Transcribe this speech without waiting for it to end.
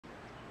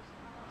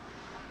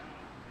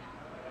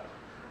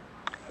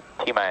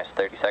T-minus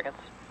 30 seconds.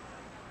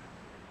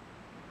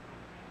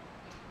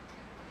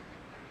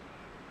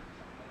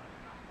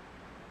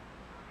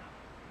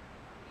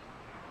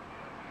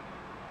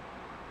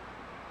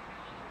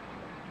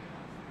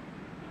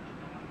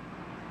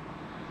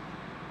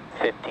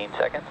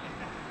 Seconds.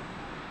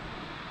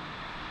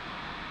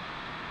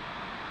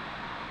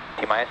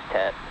 T-minus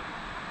 10,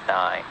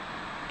 9,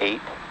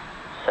 8,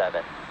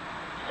 7,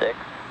 6,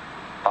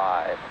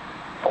 5,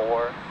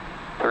 4,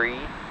 3,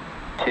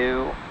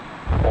 2,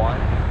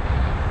 1.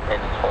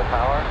 Engines full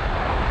power.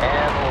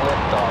 And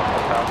liftoff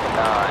of Falcon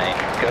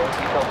 9. Go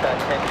Eutelsat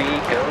 10B,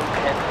 go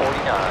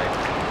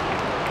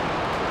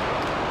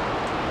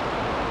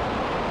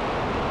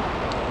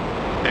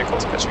 1049.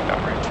 Vehicle's pitching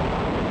downrange.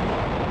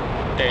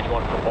 Stage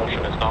 1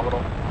 propulsion is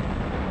nominal.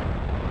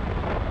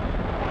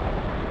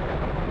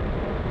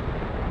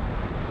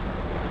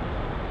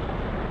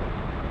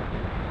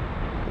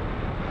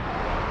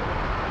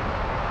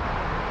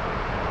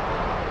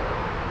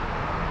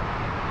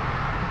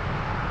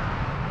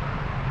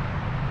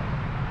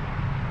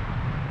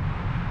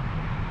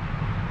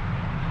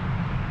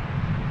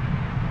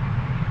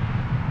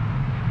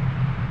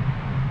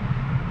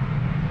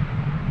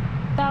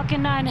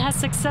 Falcon 9 has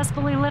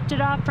successfully lifted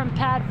off from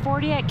Pad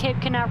 40 at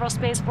Cape Canaveral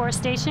Space Force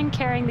Station,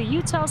 carrying the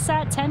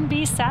Eutelsat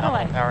 10B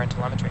satellite. Power and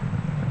telemetry.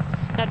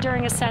 Now,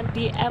 during ascent,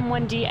 the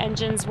M1D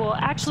engines will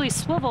actually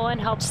swivel and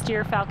help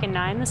steer Falcon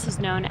 9. This is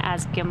known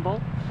as gimbal.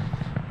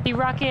 The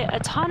rocket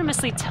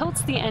autonomously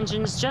tilts the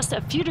engines just a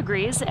few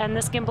degrees, and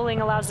this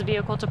gimbaling allows the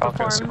vehicle to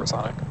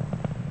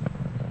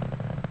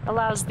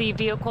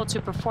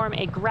perform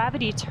a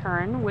gravity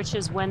turn, which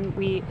is when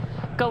we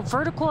go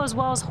vertical as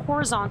well as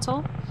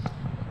horizontal.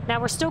 Now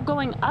we're still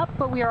going up,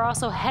 but we are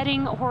also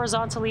heading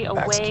horizontally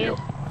away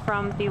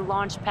from the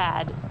launch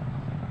pad.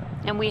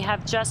 And we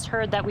have just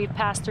heard that we've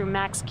passed through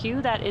max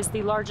Q. That is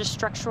the largest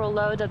structural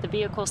load that the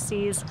vehicle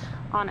sees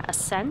on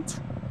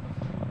ascent.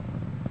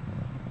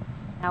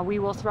 Now we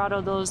will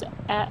throttle those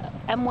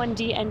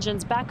M1D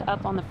engines back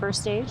up on the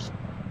first stage.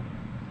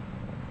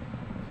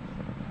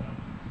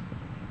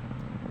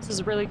 This is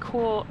a really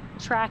cool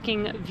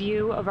tracking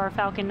view of our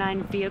Falcon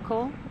 9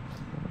 vehicle.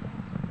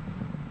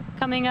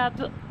 Coming up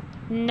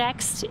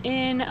next,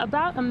 in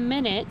about a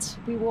minute,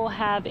 we will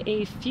have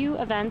a few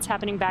events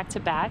happening back to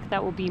back.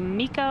 That will be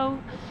MECO,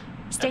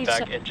 stage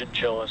engine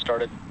chill has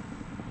started.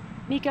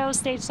 MECO,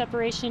 stage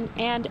separation,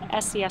 and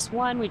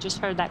SCS-1. We just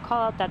heard that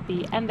call out that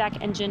the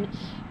MVAC engine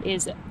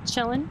is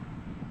chilling.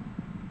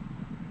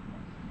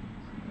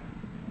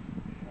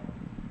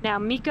 Now,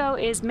 MECO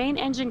is main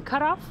engine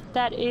cutoff.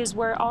 That is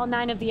where all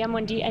 9 of the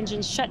M1D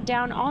engines shut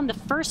down on the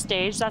first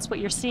stage. That's what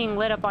you're seeing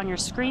lit up on your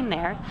screen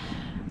there.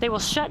 They will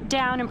shut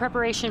down in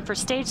preparation for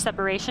stage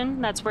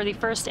separation. That's where the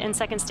first and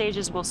second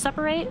stages will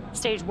separate.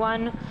 Stage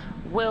 1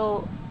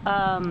 will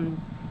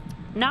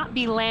not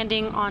be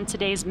landing on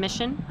today's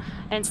mission,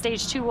 and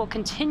stage 2 will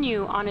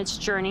continue on its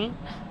journey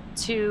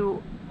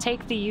to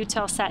take the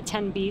Eutelsat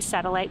 10B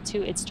satellite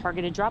to its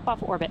targeted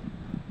drop-off orbit.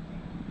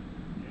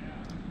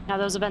 Now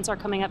those events are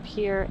coming up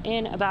here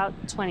in about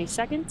 20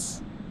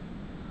 seconds.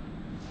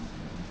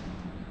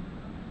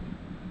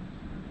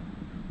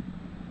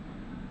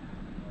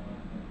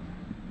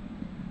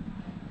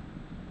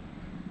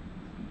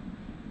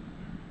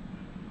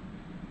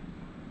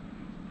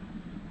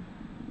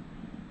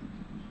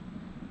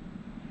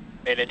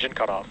 Main engine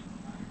cut off.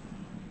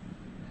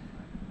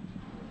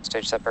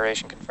 Stage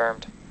separation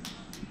confirmed.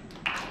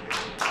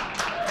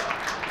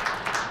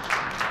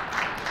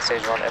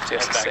 Stage 1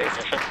 FTS is safe.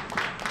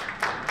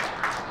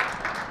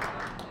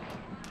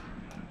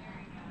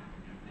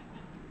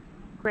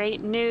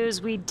 Great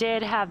news, we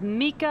did have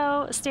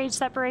MECO stage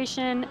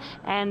separation,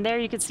 and there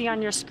you can see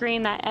on your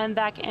screen that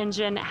MVAC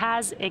engine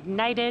has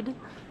ignited.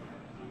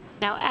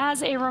 Now,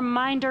 as a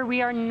reminder,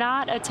 we are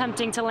not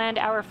attempting to land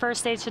our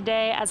first stage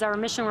today, as our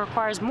mission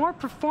requires more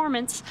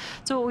performance,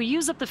 so it will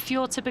use up the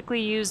fuel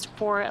typically used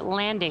for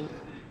landing.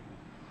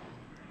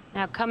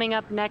 Now, coming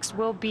up next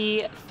will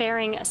be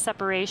fairing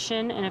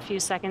separation in a few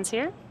seconds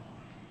here.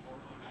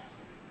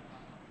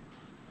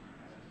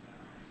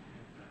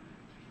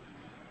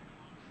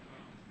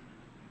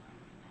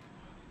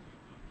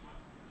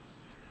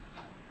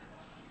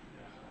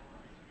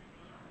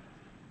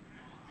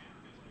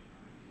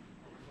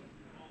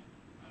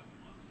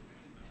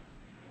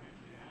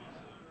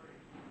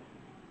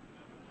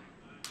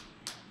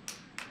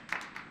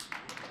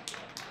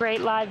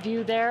 Great live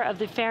view there of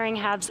the fairing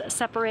halves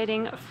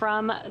separating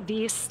from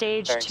the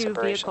stage Fairing 2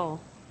 separation.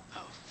 vehicle.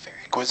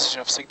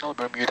 Acquisition of signal,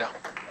 Bermuda.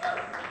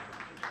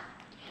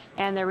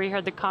 And there we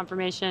heard the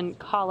confirmation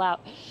call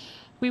out.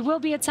 We will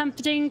be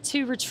attempting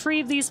to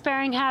retrieve these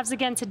fairing halves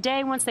again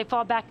today once they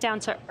fall back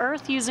down to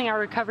Earth using our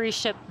recovery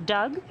ship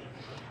Doug.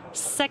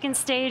 Second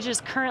stage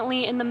is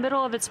currently in the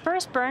middle of its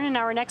first burn, and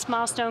our next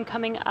milestone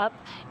coming up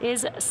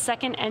is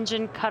second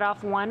engine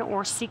cutoff 1,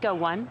 or SECO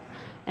 1.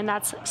 And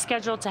that's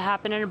scheduled to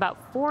happen in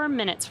about 4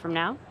 minutes from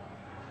now.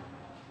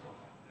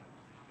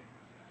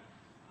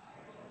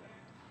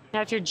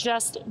 Now, if you're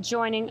just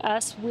joining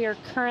us, we are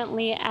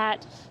currently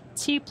at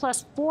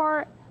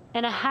T+4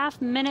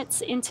 4.5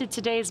 minutes into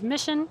today's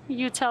mission,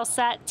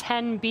 Eutelsat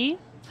 10B.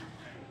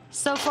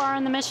 So far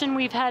on the mission,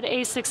 we've had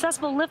a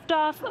successful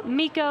liftoff,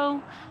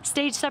 MECO,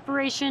 stage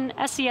separation,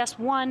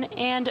 SES-1,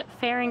 and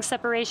fairing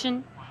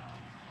separation.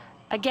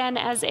 Again,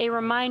 as a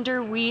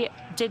reminder, we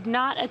did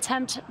not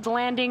attempt the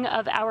landing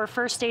of our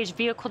first stage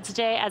vehicle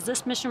today, as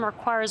this mission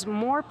requires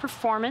more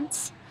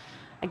performance.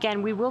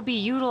 Again, we will be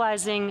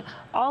utilizing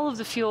all of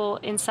the fuel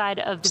inside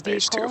of the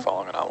Stage vehicle. 2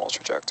 following a nominal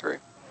trajectory.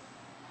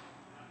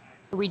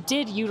 We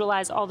did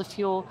utilize all the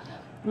fuel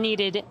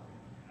needed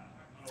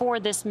for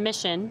this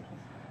mission.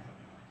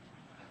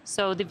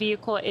 So the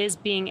vehicle is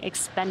being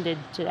expended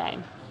today.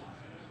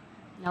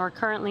 Now we're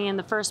currently in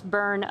the first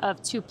burn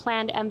of 2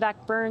 planned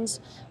MVAC burns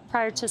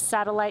prior to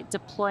satellite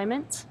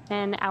deployment.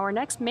 And our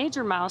next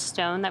major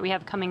milestone that we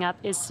have coming up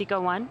is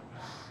SECO-1.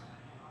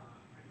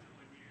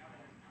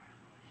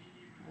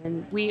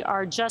 And we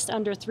are just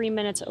under 3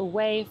 minutes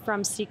away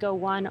from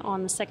SECO-1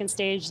 on the second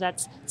stage.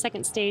 That's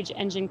second stage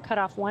engine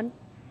cutoff 1.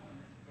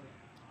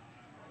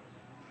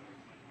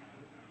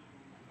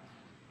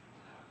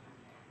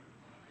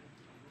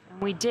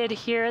 We did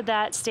hear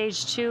that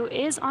stage 2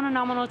 is on a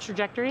nominal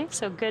trajectory,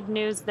 so good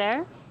news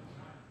there.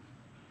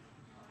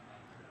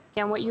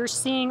 Again, what you're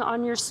seeing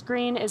on your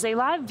screen is a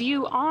live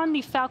view on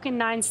the Falcon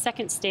 9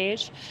 second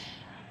stage,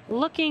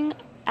 looking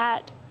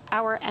at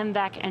our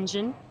MVAC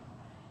engine.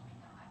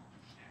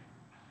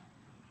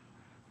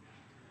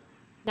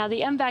 Now,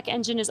 the MVAC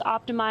engine is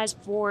optimized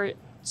for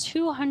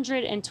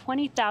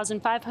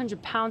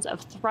 220,500 pounds of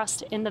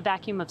thrust in the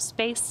vacuum of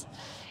space.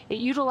 It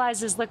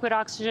utilizes liquid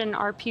oxygen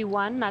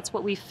RP1. That's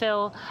what we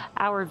fill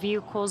our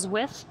vehicles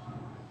with.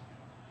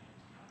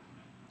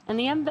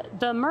 And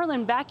the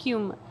Merlin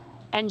vacuum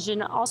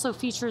engine also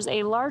features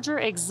a larger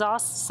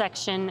exhaust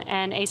section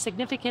and a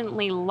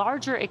significantly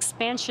larger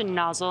expansion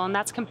nozzle, and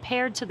that's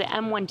compared to the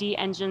M1D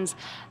engines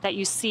that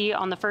you see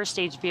on the first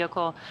stage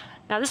vehicle.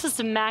 Now, this is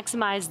to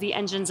maximize the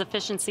engine's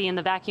efficiency in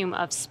the vacuum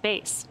of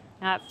space.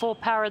 At full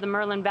power, the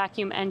Merlin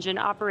vacuum engine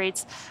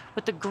operates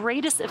with the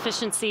greatest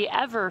efficiency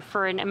ever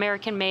for an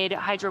American-made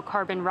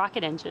hydrocarbon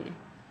rocket engine.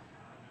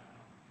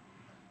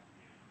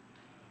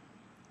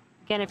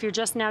 Again, if you're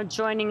just now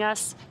joining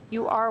us,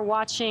 you are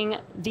watching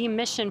the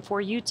mission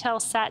for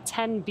Eutelsat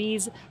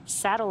 10B's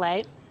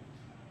satellite.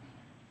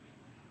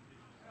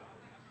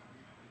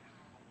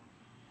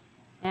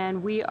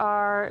 And we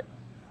are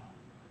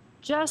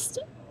just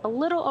a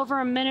little over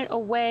a minute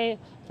away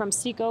from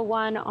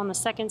SECO-1 on the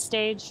second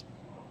stage.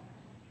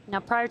 Now,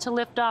 prior to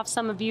liftoff,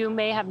 some of you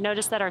may have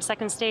noticed that our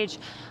second stage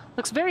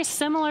looks very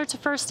similar to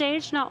first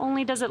stage. Not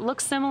only does it look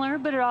similar,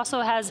 but it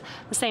also has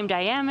the same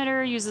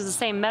diameter, uses the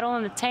same metal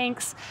in the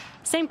tanks,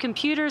 same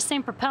computers,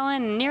 same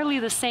propellant, and nearly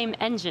the same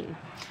engine.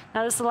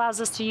 Now, this allows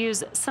us to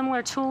use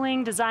similar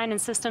tooling, design, and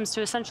systems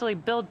to essentially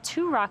build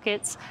 2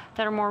 rockets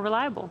that are more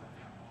reliable.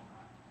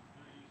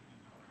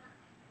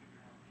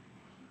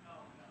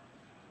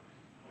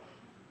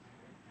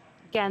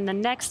 Again, the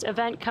next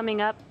event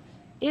coming up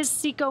is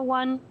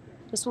SECO-1.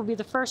 This will be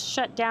the first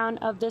shutdown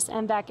of this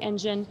MVAC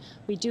engine.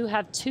 We do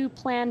have 2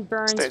 planned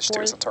burns. Stage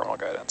 2 is in terminal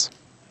guidance.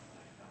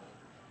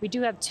 We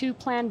do have 2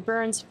 planned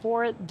burns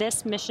for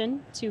this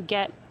mission to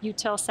get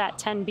Eutelsat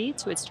 10B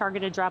to its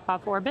targeted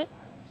drop-off orbit.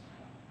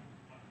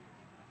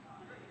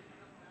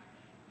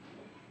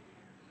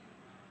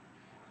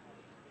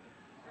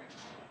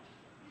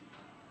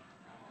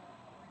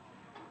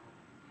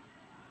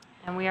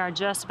 And we are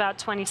just about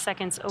 20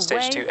 seconds away.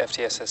 Stage 2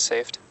 FTS is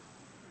saved.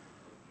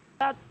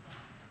 About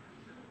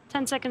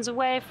 10 seconds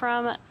away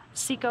from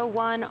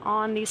SECO-1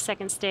 on the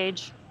second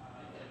stage.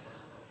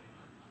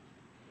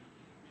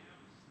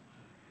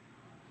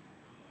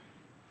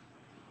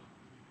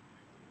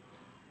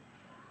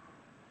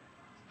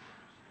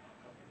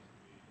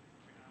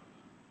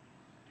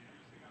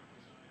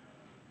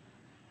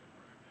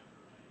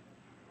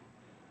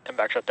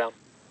 MVAC shut down.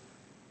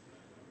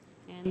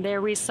 And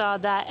there we saw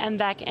that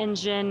MVAC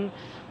engine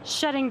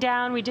shutting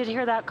down. We did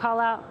hear that call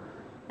out.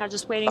 Now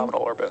just waiting.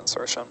 Nominal orbit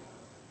insertion.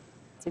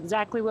 It's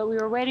exactly what we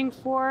were waiting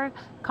for,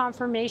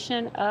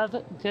 confirmation of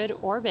good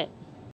orbit.